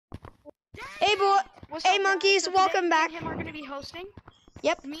Hey, hey, up, monkeys, so welcome today, back. Me and him are gonna be hosting.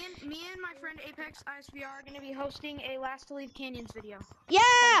 Yep. Me and my friend Apex ISVR are gonna be hosting a Last to Leave Canyons video. Yeah,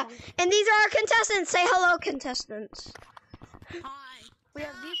 and these are our contestants. Say hello, contestants. Hi. We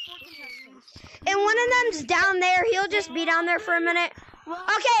have these 4 contestants. And one of them's down there. He'll just be down there for a minute.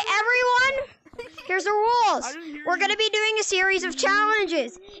 Okay, everyone, here's the rules. We're going to be doing a series of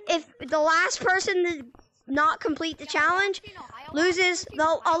challenges. If the last person to not complete the challenge loses a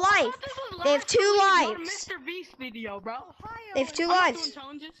life. They have 2 lives. Mr. Beast video, bro. They have 2 I'm not lives. doing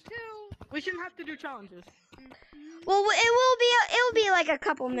challenges. We shouldn't have to do challenges. Well, it'll be like a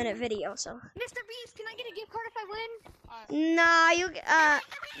couple minute video, so. Mr. Beast, can I get a gift card if I win? Nah,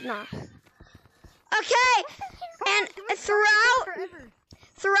 nah. Okay, and throughout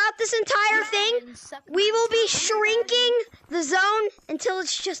this entire thing, we will be shrinking the zone until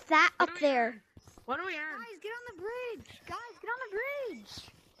it's just that up there. What do we earn? Guys, get on the bridge. Guys, get on the bridge.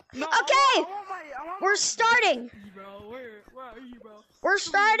 No, Okay, I want we're starting. Bro, where are you, bro? We're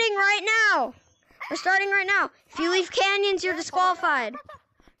starting right now. We're starting right now. If you leave canyons, you're disqualified.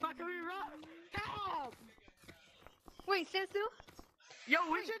 Fuck, can we run? Help! Wait, stand still. Yo,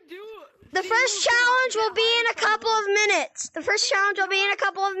 we should do. The first challenge will be in a couple of minutes. The first challenge will be in a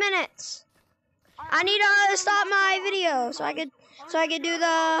couple of minutes. I need to stop my video so I could do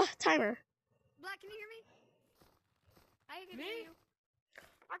the timer. Black, can you hear me? I can Me? hear you.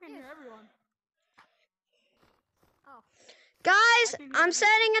 I can hear everyone. Oh. Guys, I'm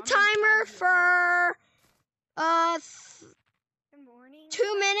setting a timer for Good morning.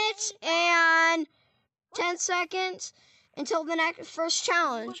 2 minutes and 10 seconds until the first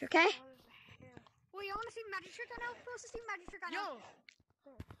challenge, okay? Wait, you want to see magic trick I know? Who wants to see magic trick I know?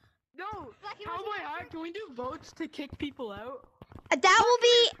 Yo, Black, you wanna see Cowboy magic High, trick? can we do votes to kick people out? That will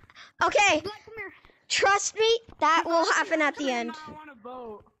be, okay, Black, come here. trust me, that will happen at the end. I want to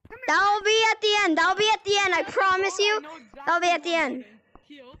vote. That will be at the end. That'll be at the end, I promise you. That'll be at the end.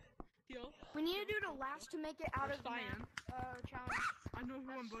 Teal. We need to do the last to make it out of the Cyan. challenge. I know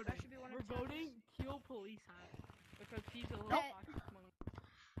who I'm voting. That should be one of We're the voting Teal Police Hat because he's a little Hey. fox monkey.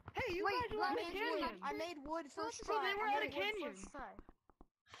 Hey, you guys guys were I at made the wood. canyon. I made wood first Bro, try. they were I at made a wood canyon. first try.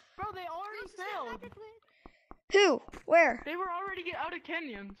 Bro, they already failed. Who? Where? They were already out of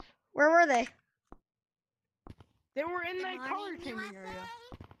canyons. Where were they? They were in the color changing area.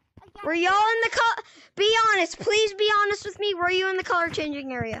 Were y'all in the be honest, please be honest with me. Were you in the color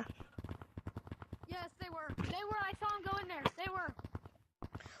changing area? Yes, they were. They were. I saw them go in there. They were.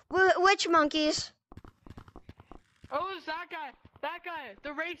 Which monkeys? Oh, it was that guy. That guy, the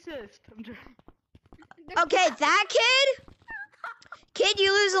racist. Okay, that kid? Kid,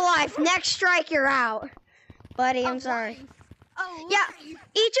 you lose a life. Next strike, you're out. Buddy, I'm sorry. Oh, Yeah,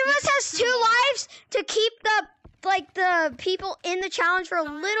 each of us has 2 lives to keep the people in the challenge for a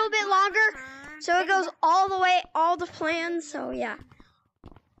little bit longer. So it goes all the way, all the plans, so yeah.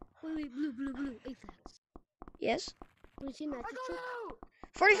 Wait, blue. Apex. Yes? Let me see magic trick.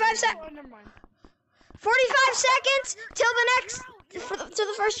 45 seconds. Oh, never mind. 45 seconds till the next, to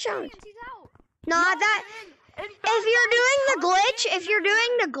the first challenge. He's out. Nah, that, if you're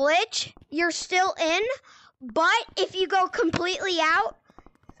doing the glitch, you're still in. But if you go completely out,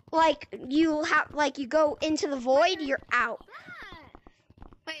 like you go into the void, you're out.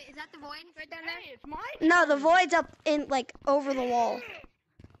 Wait, is that the void right down there? Hey, it's mine. No, the void's up in, over the wall.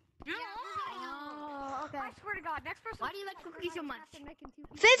 Yeah. Oh, okay. I swear to God, next person. Why do you like cookies so much? 15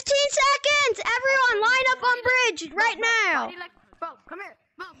 seconds! Everyone, line up on bridge right now. Why do you like? Bro, come here.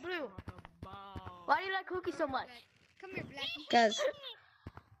 Bro, blue. Why do you like cookies so much? Come here, Blackie. Cause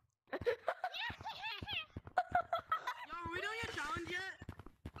Yo, are we doing a challenge yet?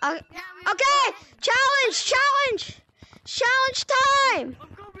 okay, challenge time.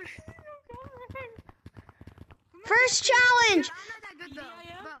 Let's go, First challenge. I'm not that good though.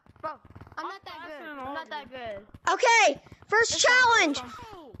 Yeah. Bro, I'm not that good. I'm not that good. Okay, first challenge.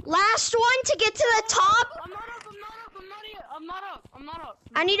 Last one to get to the top. I'm not up.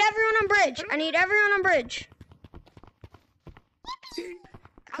 I need everyone on bridge.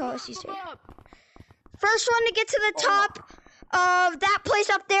 First one to get to the top of that place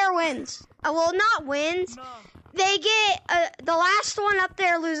up there wins. Well, not wins. No. They get the last one up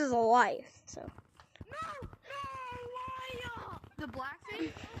there loses a life. So No, why? The black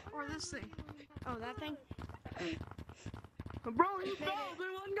thing or this thing? Oh, that thing. Bro, he fell. The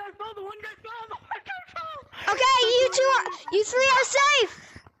one guy fell. okay, you 3 are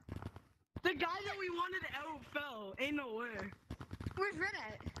safe. The guy that we wanted out fell. Ain't no way. Where's Red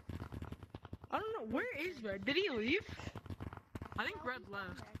at? I don't know. Where is Red? Did he leave? I think Red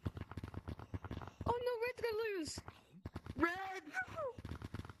left. Oh no, Red's gonna lose. Red!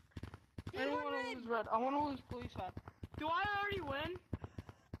 I don't want red. I want to lose police hat. Do I already win?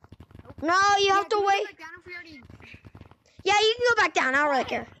 No, you have to can we wait. go back down if we already... Yeah, you can go back down. I don't really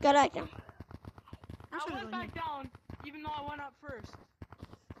care. Go back down. I'm I still went going back down, even though I went up first.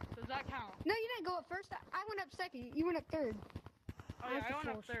 Does that count? No, you didn't go up first. I went up second. You went up third. Oh I yeah, was I the went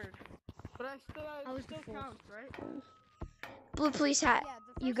up fourth. third. But I was still the fourth. counts, right? Blue police hat. Yeah,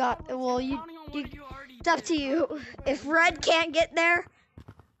 the You first got. one was- Well, you. Counting on what you already It's up did. to you. If red can't get there,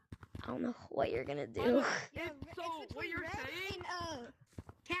 I don't know what you're gonna do. Yeah, It's so, it's what between you're red saying? and,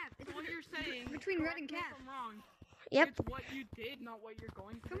 Cap. It's What you're saying, between red correct and me if Cap. I'm wrong. Yep. It's what you did, not what you're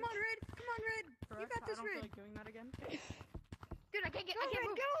going to Come do. on, red. Come on, red. You Correct? got I this, don't feel red. like doing that again. Dude, I can't get. Go, I can't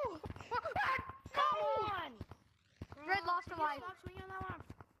Red, move. Come on. Red lost a life.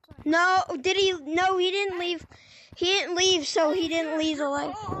 No, did he? No, he didn't leave. He didn't leave, so he didn't leave the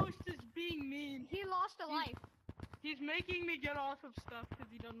life. Co-host is being mean. He lost a life. He's making me get off of stuff because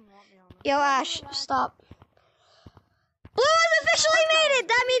he doesn't want me on it. Yo, Ash, stop. Blue has officially made it.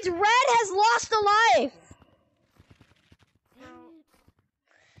 That means red has lost a life.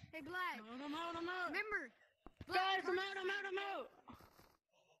 Hey, Black. No, I'm out. Remember. Guys, I'm out.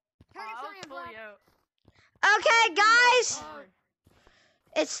 Turn it I was Cyan, fully Black. out. Okay, guys, Sorry.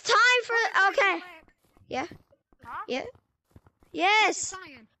 it's time for. Okay. Black. Yeah. Huh? Yeah. Yes.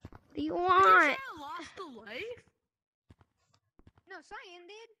 Cyan. What do you Did you want? say I lost a life? No, Cyan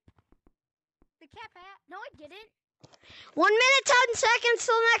did. The Cap hat. No, I didn't. 1 minute, 10 seconds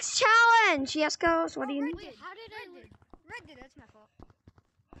till next challenge. Yes, Ghost. What do you need? Wait, how did I lose? Red did. That's my fault.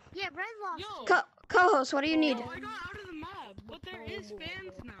 Yeah, Red lost. Yo. Co-host, what do you need? I got out of the map, but there is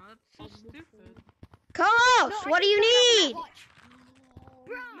fans now. That's so stupid. Co-host, what do you need?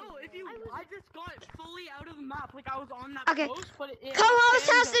 No, if you, I just got fully out of the map, like I was on that Okay. post, but it Co-host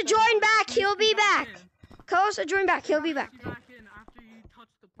fans has up to there. join back. He'll be back. in. Co-host will join back. He'll be back. You back in after you touch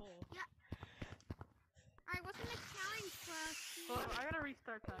the pole. Alright, what's the next challenge, Flash? Well, I gotta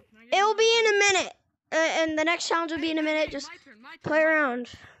restart that. Can I get It'll another be in a minute? minute. And the next challenge will be in a minute. Hey, Just my turn, my turn, play my turn. around.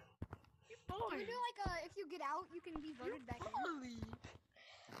 Can we do like if you get out, you can be voted back in? Holy.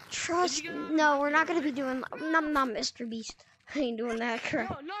 Trust. No, we're not gonna be doing. Not Mr. Beast. I ain't doing that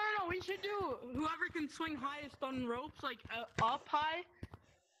crap. No, we should do whoever can swing highest on ropes, like up high.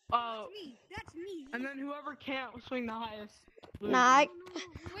 That's me. And then whoever can't swing the highest. loses. Nah,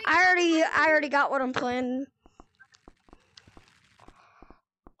 Wait, I already got what I'm planning.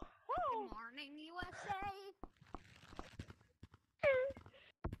 Good morning, USA.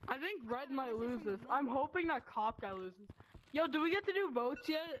 I think Red might lose this. I'm hoping that Cop guy loses. Yo, do we get to do votes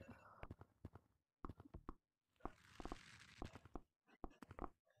yet?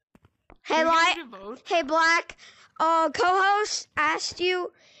 Hey, Do we Light. get to do votes? Hey, Black. Co-host asked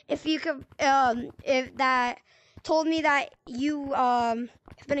you if you could, if that told me that you have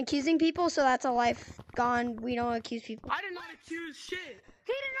been accusing people, so that's a life gone. We don't accuse people. I did not accuse shit.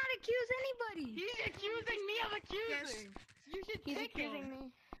 He did not accuse anybody. He's accusing me of accusing. You should He's kick accusing him.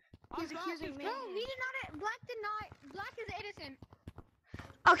 me. I'm He's not accusing me. No, he did not. Black did not. Black is innocent.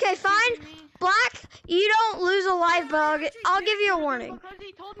 Okay, fine. Black, you don't lose a life, but I'll give you a warning. Because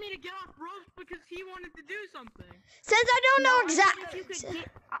he told me to get off ropes because he wanted to do something. Since I don't know If exactly. you could get,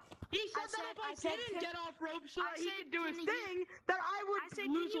 he said that if I didn't get off ropes so that he could do his thing, that I would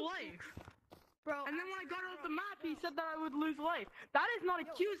lose a life. Bro, And then when I got off the map, he said that I would lose a life. That is not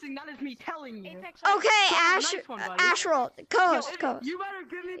accusing, that is me telling you. Okay, nice Ash, one, buddy. Ashroll, co-host, co-host. You better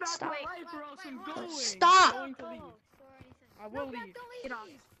give me back Stop. my life or else I'm going. Stop. I'm going to leave. I will leave. Get off.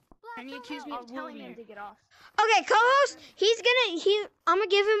 And you accuse me I of will telling him leave. to get off. Okay, co-host, I'm gonna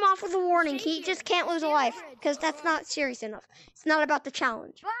give him off with a warning. He just can't lose a life, because that's not serious enough. It's not about the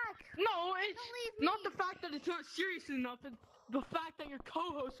challenge. Black. No, it's leave me. not the fact that it's not serious enough. It's the fact that your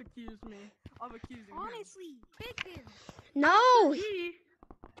co-host accused me of accusing him. Honestly, pick him. No.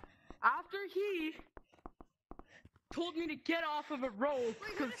 After he told me to get off of a rope Wait,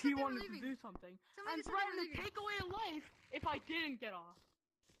 who because just he said they were wanted to leaving? do something, Somebody and just said they were threatened to leaving. take away a life if I didn't get off.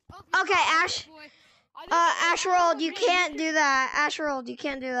 Okay, Ash. Boy, Ashroll, you can't do that. Ashroll, you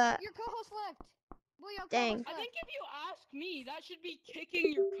can't do that. your co-host left. Boy, your Dang. co-host I left. think if you ask me, that should be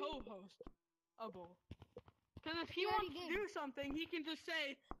kicking your co-host. Because if he He already wants to did. do something, he can just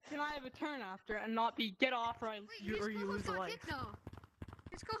say, "Can I have a turn after?" and not be "Get off or Wait, you his lose co-host a got life." kicked though.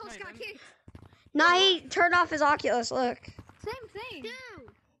 His co-host Wait, got then- kicked. Now he turned off his Oculus. Look. Same thing.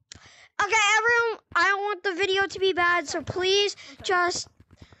 Dude. Okay, everyone. I don't want the video to be bad, so please just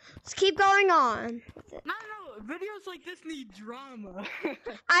let's keep going on. No, videos like this need drama.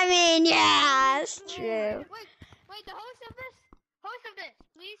 I mean, yeah, that's true. Wait, the host of this,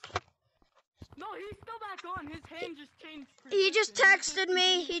 please. No, he's still back on. His hand just changed. He just position. texted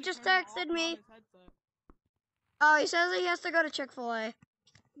me. said He just turn off texted on me. his headset. Oh, he says he has to go to Chick-fil-A.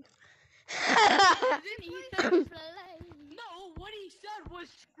 Didn't he say- No, what he said was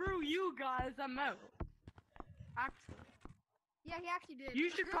screw you guys, I'm out. Actually. Yeah, he actually did. You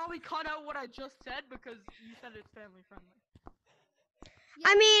should probably cut out what I just said because you said it's family friendly.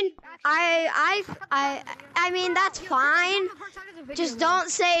 I mean, I mean that's fine. Just don't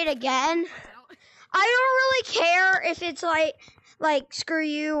say it again. I don't really care if it's like screw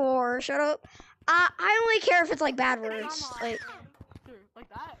you or shut up. I only care if it's like bad words. Like, Sure, like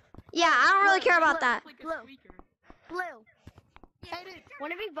that? yeah, I don't really care about that. Like a Blue. squeaker. Blue. Hey,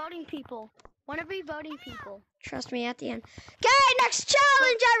 when are we voting people? When are we voting people? Trust me at the end. Okay, next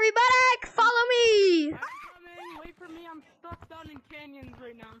challenge, everybody. Follow me. I'm coming, wait for me, I'm stuck down in canyons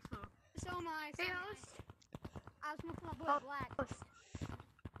right now, so. So am I. Hey, host. I was smoking my boy Black.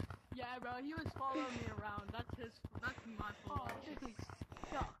 Yeah, bro, he was following me around. That's my fault. This thing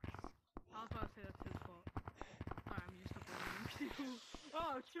sucks. I was about to say that's his fault. Sorry, I'm used to blaming people.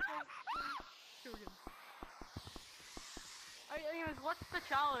 Oh, shit. Here we go. Alright, anyways, what's the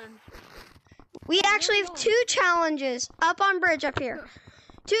challenge? We actually have 2 challenges up on bridge up here.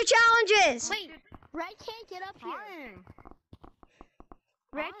 2 challenges. Wait, Red can't get up here. Trying.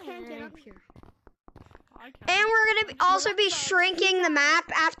 Red can't get up here. I can't. And we're gonna also be shrinking the map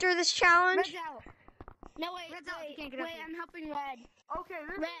after this challenge. Red's out. No, wait, Red's out, he can't get up wait, here. I'm helping Red. Okay,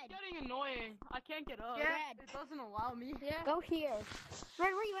 this Red. is getting annoying. I can't get up. Yeah. It doesn't allow me. Yeah. Go here.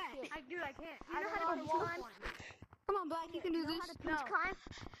 Red, where you at? I can't. You know how to climb? Come on, Black, you can do this. No. Climb?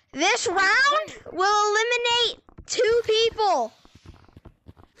 This round will eliminate 2 people.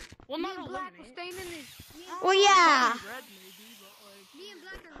 Well, Me not and Black will eliminate. stay in this. Well, yeah. Red maybe, but like. Me and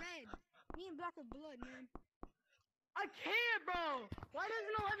Black are red. Me and Black are blood, man. I can't, bro. Why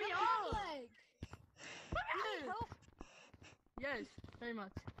doesn't it let me up? Yes. Yes, very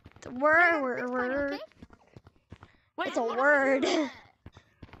much. It's a word. Wait, It's a what if I word. do that?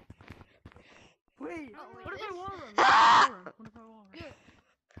 Wait, what if I want him? Ah! What if I want him?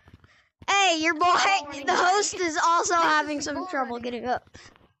 Hey, your boy, the host is also having some trouble getting up.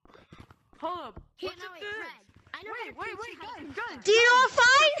 Hold up. Here, What's no, it wait, do? Red. I know Wait, guys. Do you know what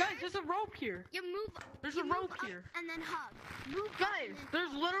fine? Guys, there's a rope here. You move. There's you a move rope up here. and then hug. Move up Guys, and then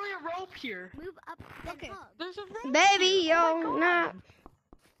there's literally a rope here. move up then hug. There's a rope Baby, here. Oh yo, my nah. God.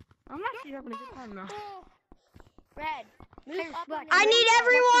 I'm actually having a good time now. Red. Move up. and I then need hug.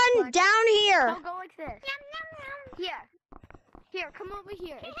 everyone down here. Don't go like this. Here. Here, come over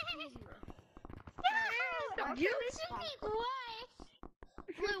here. It's easier.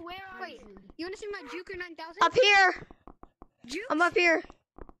 Blue, where are you? You wanna see my Juker 9000? Up here. Juke? I'm up here.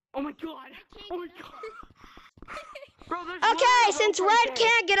 Oh my God. Oh my God. Bro, there's Okay, literally a since rope right Red there.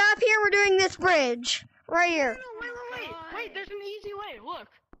 can't get up here, we're doing this bridge. Right here. No, wait, there's an easy way. Look.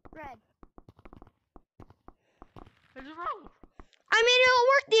 Red. There's a rope. I mean, it'll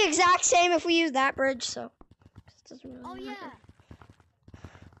work the exact same if we use that bridge, so. It doesn't really Oh, yeah. matter.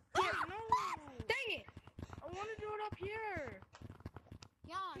 No. Dang it. I want to do it up here.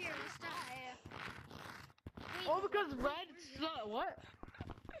 Yeah, here, stop. Oh, because what?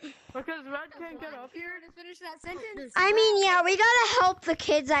 Because Red can't get up here? To finish that sentence? I mean, yeah, we gotta help the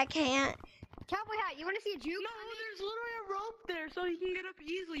kids that can't. Cowboy hat, you wanna see a juke? No, there's literally a rope there so he can get up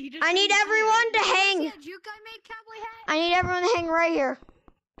easily. He just I need can't see everyone it. to See hang. a juke I made, cowboy hat? I need everyone to hang right here.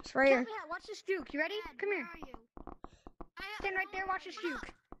 It's right here. Cowboy hat, watch this juke. You ready? Come here. Stand right there, watch this juke.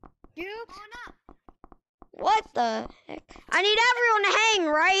 Juke? What the heck? I need everyone to hang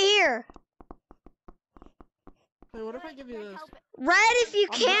right here. Wait, what if I give you this? Red, if you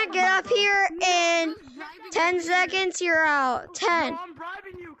can't get up here in 10 seconds, you're out. 10, No, I'm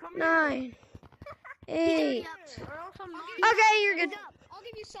bribing you. Come here. 9, 8. Or else I'm not. Okay, you're good. I'll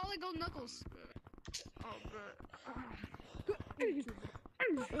give you solid gold knuckles. Oh,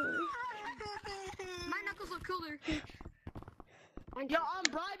 My knuckles look cooler. Yo, I'm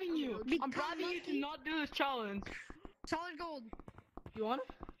bribing you. I'm bribing you to not do this challenge. Solid gold. You want it?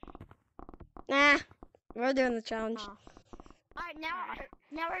 Nah, we're doing the challenge. Alright,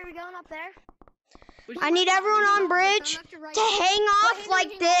 now are we going up there? I need everyone on bridge From left to right. to hang off hang like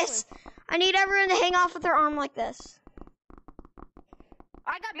off this. I need everyone to hang off with their arm like this.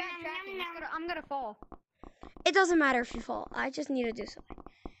 I got bad tracking. I'm gonna fall. It doesn't matter if you fall. I just need to do something.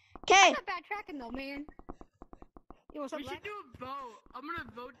 I Okay. got bad tracking though, man. Yo, what's up, We Black? should do a vote. I'm gonna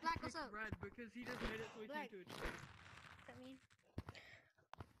vote to Black, pick what's up? Red because he just made it so he Black. can't do it. I mean,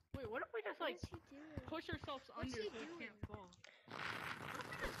 Wait, what if we just like what's he doing? push ourselves What's under he so we doing? can't fall?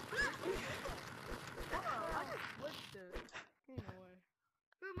 I just flipped it. Ain't no way.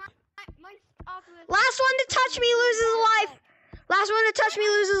 Bro, my off of this. Last one to touch me loses life. Last one to touch me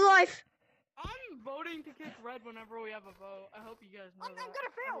loses life. I'm voting to kick red whenever we have a vote. I hope you guys know I'm that.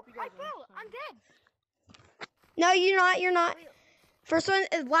 gonna fail. I failed. I'm dead. No, you're not. You're not. First one,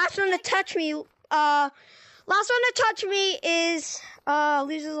 last one to touch me. Last one to touch me is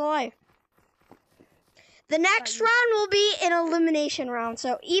loses a life. The next round will be an elimination round.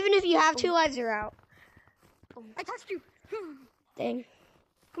 So even if you have 2 lives, you're out. I touched you. Dang.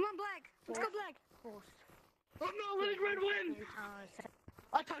 Come on, Black. Let's go, Black. Oh no, letting red win!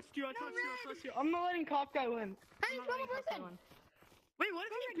 I touched you, I touched you. I'm not letting Cop Guy win. Hey, I'm not come letting on, Cop Guy listen. win. Wait, what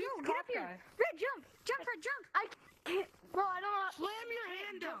if he Red, beats no, get Cop up here. Guy? Red, jump. Jump, Fred, jump. I can't. Bro, I don't know. Slam your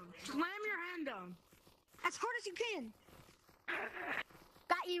hand down. Slam your hand down. As hard as you can.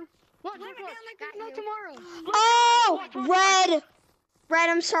 Got you. Slam it down like there's no tomorrow. Oh, red. Red,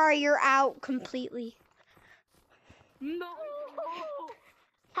 I'm sorry, you're out completely. No.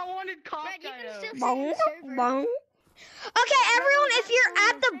 I wanted Cop Red, you Guy can out. still Bong, bong. Okay, everyone, if you're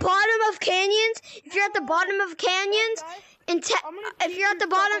at the bottom of canyons, if you're at the bottom of canyons, if you're at the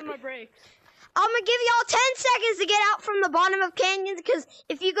bottom, My brakes. I'm gonna give y'all 10 seconds to get out from the bottom of canyons, because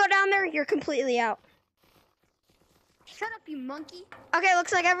if you go down there, you're completely out. Shut up, you monkey. Okay,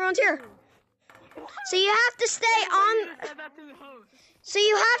 looks like everyone's here. So you have to stay on. Said that to the host. So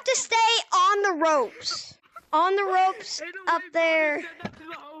you have to stay on the ropes. On the ropes Hey, no, up wait, there. said that to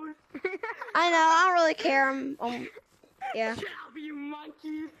the host. I know. I don't really care. Yeah. Shut up, you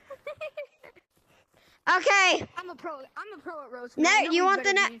monkey. Okay. I'm a pro at roast. You want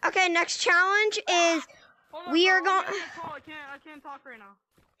the next? Okay. Next challenge is Hold on, we are I'm going. getting a call. I can't talk right now.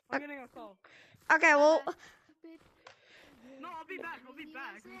 I'm getting a call. Okay. Well. No, I'll be back. I got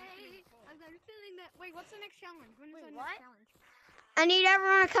a feeling that. Wait, what's the next challenge? When is the next challenge? I need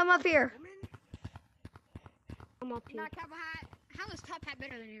everyone to come up here. I'm up here. Cowboy Hat. How is Top Hat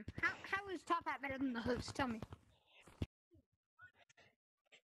better than you? How is Top Hat better than the host? Tell me.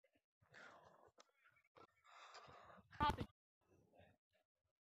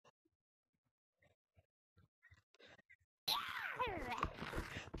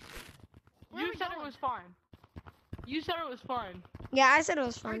 You said it was fine. You said it was fine. Yeah, I said it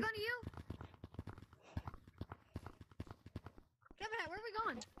was Are we fun. going to you? Cowboy Hat, where are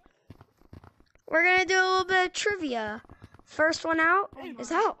we going? We're gonna do a little bit of trivia. First one out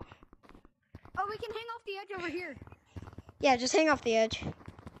is out. Oh, we can hang off the edge over here. Yeah, just hang off the edge.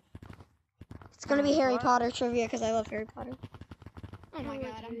 It's gonna be Harry What? Potter trivia because I love Harry Potter. Oh my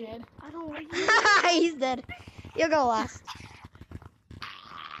god, I'm dead. I don't like He's dead. You'll go last.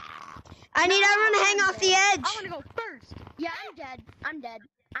 I need everyone to hang off the I edge. want to go first. Yeah, I'm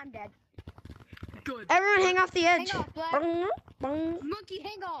dead. Good. Everyone hang off the edge. Hang off, Black. Bong, bong. Monkey,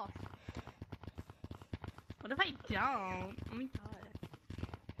 hang off. What if I don't? Oh my god.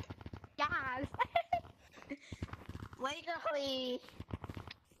 Yes. Legally.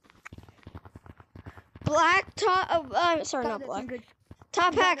 Black top. Sorry, not black.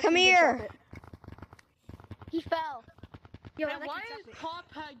 Top hat, come here. He fell. Yo, Hey, I like why your is chocolate.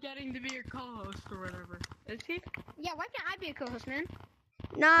 Top Hat getting to be your co-host or whatever? Is he? Yeah, why can't I be a co-host, man?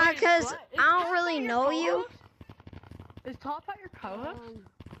 Nah, Wait, because what? Is I Top don't really Hat your know you. co-host? Is Top Hat your co-host?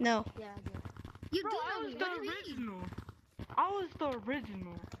 No. Yeah, you Bro, do I know was me. the What do you mean? original. I was the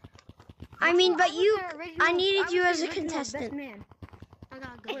original. I mean, but was you. the original- I needed was you the as a original contestant. best man. I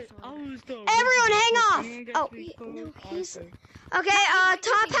gotta go. Wait, so- I was the Everyone hang original. off! Anyone Oh, gets me no, co-host? he's- Okay. Okay,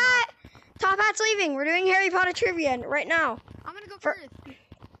 Top Hat. Top Hat's leaving. We're doing Harry Potter trivia right now. I'm gonna go For- first.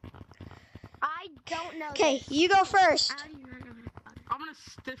 I don't know. Okay, you go first. I do not know how to I'm gonna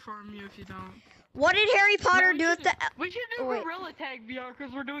stiff arm you if you don't. What did Harry Potter No, we do with should- the? We should do Oh, wait. Gorilla Tag VR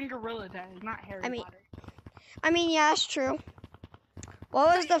because we're doing Gorilla Tag, not Harry I mean- Potter. I mean, yeah, that's true.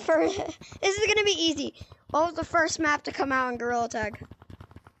 What was the first? This is gonna be easy. What was the first map to come out in Gorilla Tag?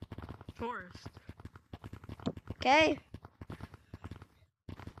 Forest. Okay.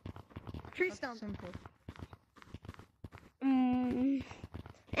 Tree That's stump. simple. Mm,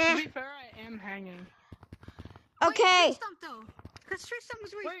 To eh. be fair, I am hanging. Okay. Tree stump though. Cause tree stump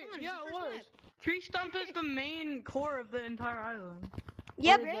was where Wait, you spawned. yeah, It's it the first was. Tree stump is the main core of the entire island.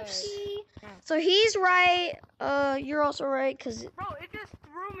 Yep. Where is it? So he's right. You're also right, cause Bro, it just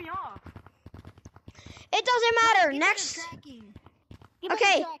threw me off. it doesn't matter. Give me the Next, tracking. Give me the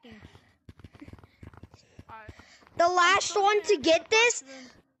Okay. tracking. Alright. the last one to get this,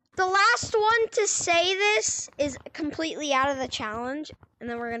 the last one to say this is completely out of the challenge, and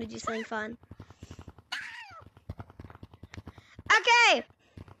then we're gonna do something fun. Okay.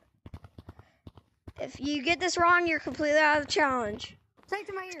 If you get this wrong, you're completely out of the challenge. Say it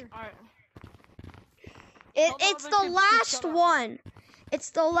to my ear. Alright. It's Hold on, the Victor, last shut up. one. It's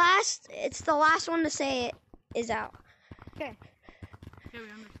the last one to say it is out. Okay. Yeah, we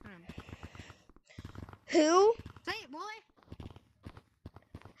understand. Who? Say it, boy.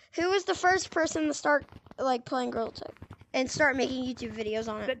 Who was the first person to start like playing Gorilla Tag and start making YouTube videos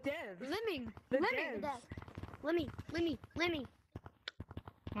on The it? devs. Lemming. The Lemming. devs. Lemmy.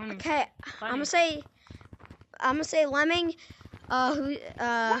 Okay, I'm gonna say Lemming. Who? Well,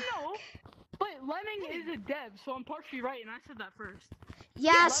 no. But Lemming is a dev, so I'm partially right, and I said that first.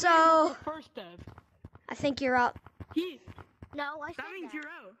 Yeah. Lemming So is the first dev. I think you're up. No, I said That means that. you're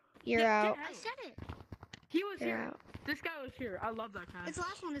out. You're Get out. I said it. He was You're here. out. This guy was here. I love that guy. It's the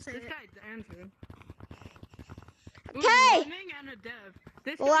last one to say This it. guy answered. It was Okay. Lemming and a dev.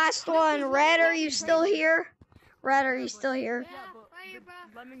 This The guy- last this one. is Red, are Lemming you and still Lemming. here? Red, are you still here? Yeah, but right here, bro.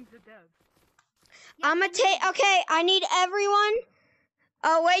 Lemming's a dev. I'm gonna take. Okay, I need everyone.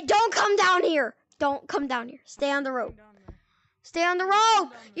 Oh wait, don't come down here. Don't come down here. Stay on the rope. Down there. Stay on the Down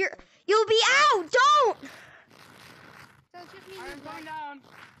rope. there. You'll be out. Don't. So it's just me I'm and going Black. down.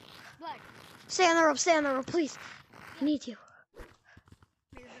 Black. Stay on the rope. Stay on the rope, please. I need you.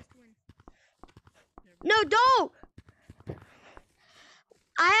 May the best win. No, don't.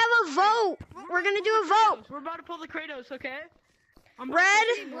 I have a vote. We're gonna do a vote. We're about to pull the Kratos, okay? I'm Red?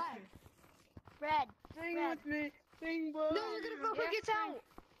 Sing with me. Red. Sing Red. with me. Sing, boy. No, we're gonna vote who gets out.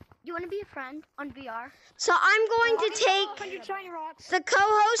 You want to be a friend on VR? So I'm going to take 100 shiny rocks. the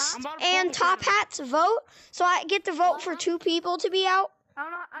co-host I'm about to pull and the Top trigger. Hat's vote, so I get to vote for 2 people to be out. I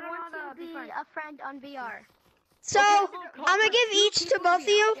don't know how to be a friend on VR. So I'm gonna give each to both of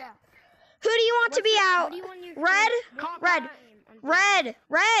you. Yeah. Who do you want to be out? What do you want your Red, Cop red, that. red,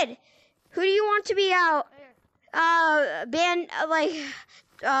 red. Who do you want to be out?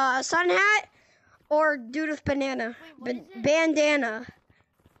 Sun Hat or dude with banana? Wait, what is it? Bandana.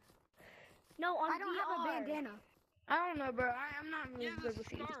 No, on I don't VR. have a bandana. I don't know, bro. I'm not really You have good a with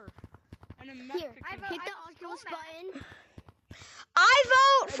these. scarf and a Here, Mexican. hit the Oculus button. I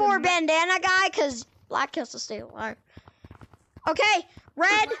vote for bandana guy because Black has to stay alive. Okay,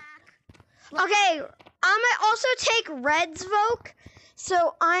 red. Okay, I'm gonna also take Red's vote,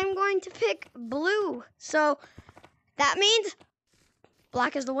 so I'm going to pick blue. So that means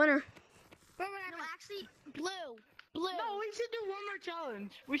Black is the winner. No, actually, blue. Blue. No, we should do one more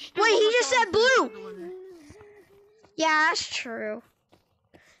challenge. We should Wait, one he more just said challenge to blue. decide the winner. Yeah, that's true.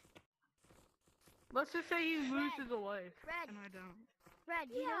 Let's just say he loses a life, Red. and I don't. Red.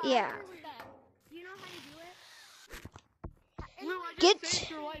 You know Yeah. how to do that. You know how to do it? Blue, I just Get- saved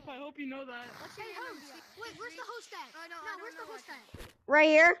your life. I hope you know that. What's your host? Wait, where's the host at? No, where's the host at? Right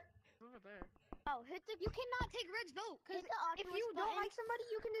here. Over there. Oh, hit the. You cannot take Red's vote because if you don't like somebody,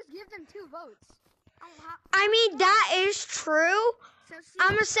 you can just give them 2 votes. I mean, that is true. So see, I'm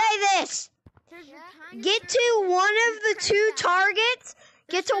gonna say this. there's a time Get to one of the 2 targets.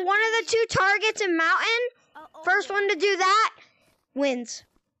 Get to one of the 2 targets in Mountain. First one to do that wins.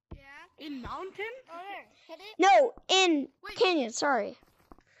 Yeah. In mountain? Oh, there. Hit it. No, in Canyon. Sorry.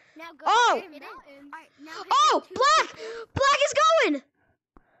 Now go. Oh. Hit it. Alright, now hit Oh, the 2 Black! people. Black is going!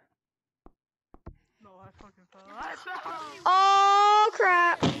 No, I fucking fell. I fell. Oh,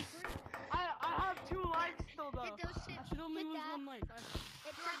 crap. I have 2 lives still, though. Hit those I ships. should only Hit lose that. 1 life.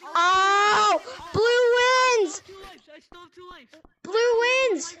 Oh, blue I wins! have 2 lives. I still have 2 lives. Blue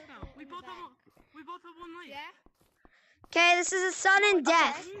wins! We both have 1 life. Yeah. Okay, this is a sudden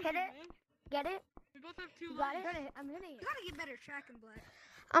death. Hit it. Get it? We both have 2 You got lives. it? I'm hitting it. You gotta get better tracking, Black.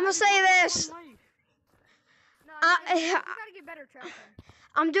 I'm gonna say this. One life. No, I- you gotta get better tracking.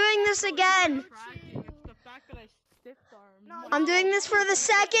 I'm doing this again. Tracking. It's the fact that I stiffed arm. No, I'm doing this for the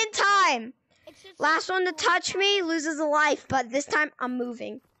 2nd time. It's just Last one to touch me loses a life, but this time I'm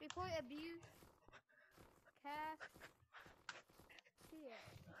moving. Report abuse. Cast. Here.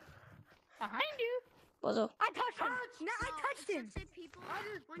 Behind you. Bozo. I touched him. No, I touched him. I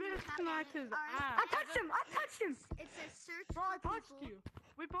just smacked his ass. I touched him. I touched him. It says search. Bro, I touched you.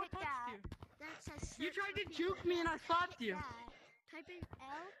 We both Hit touched that. you. Then it says search. You tried to juke me and I slapped you. Type in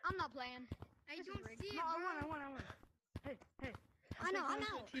L. I'm not playing. I don't see it, No, I bro. won. Hey. I know, I'm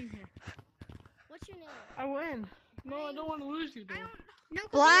taking out. the team here. What's your name? I win. No, I don't want to lose you, dude. No, 'cause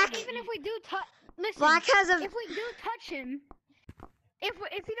Black? Even if we do touch, listen. Black has a. If we do touch him, if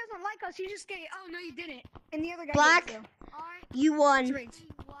he doesn't like us, he just say, "Oh no, you didn't," and the other guy. Black? gets to. You won.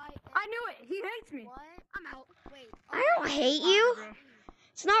 I knew it. He hates me. What? I'm out. Wait. I don't hate you. Bro.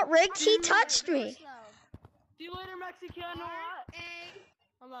 It's not rigged. He touched me. See you later, Mexicano.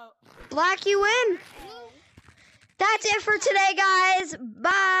 I'm out. Black, you win. That's it for today, guys.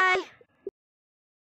 Bye.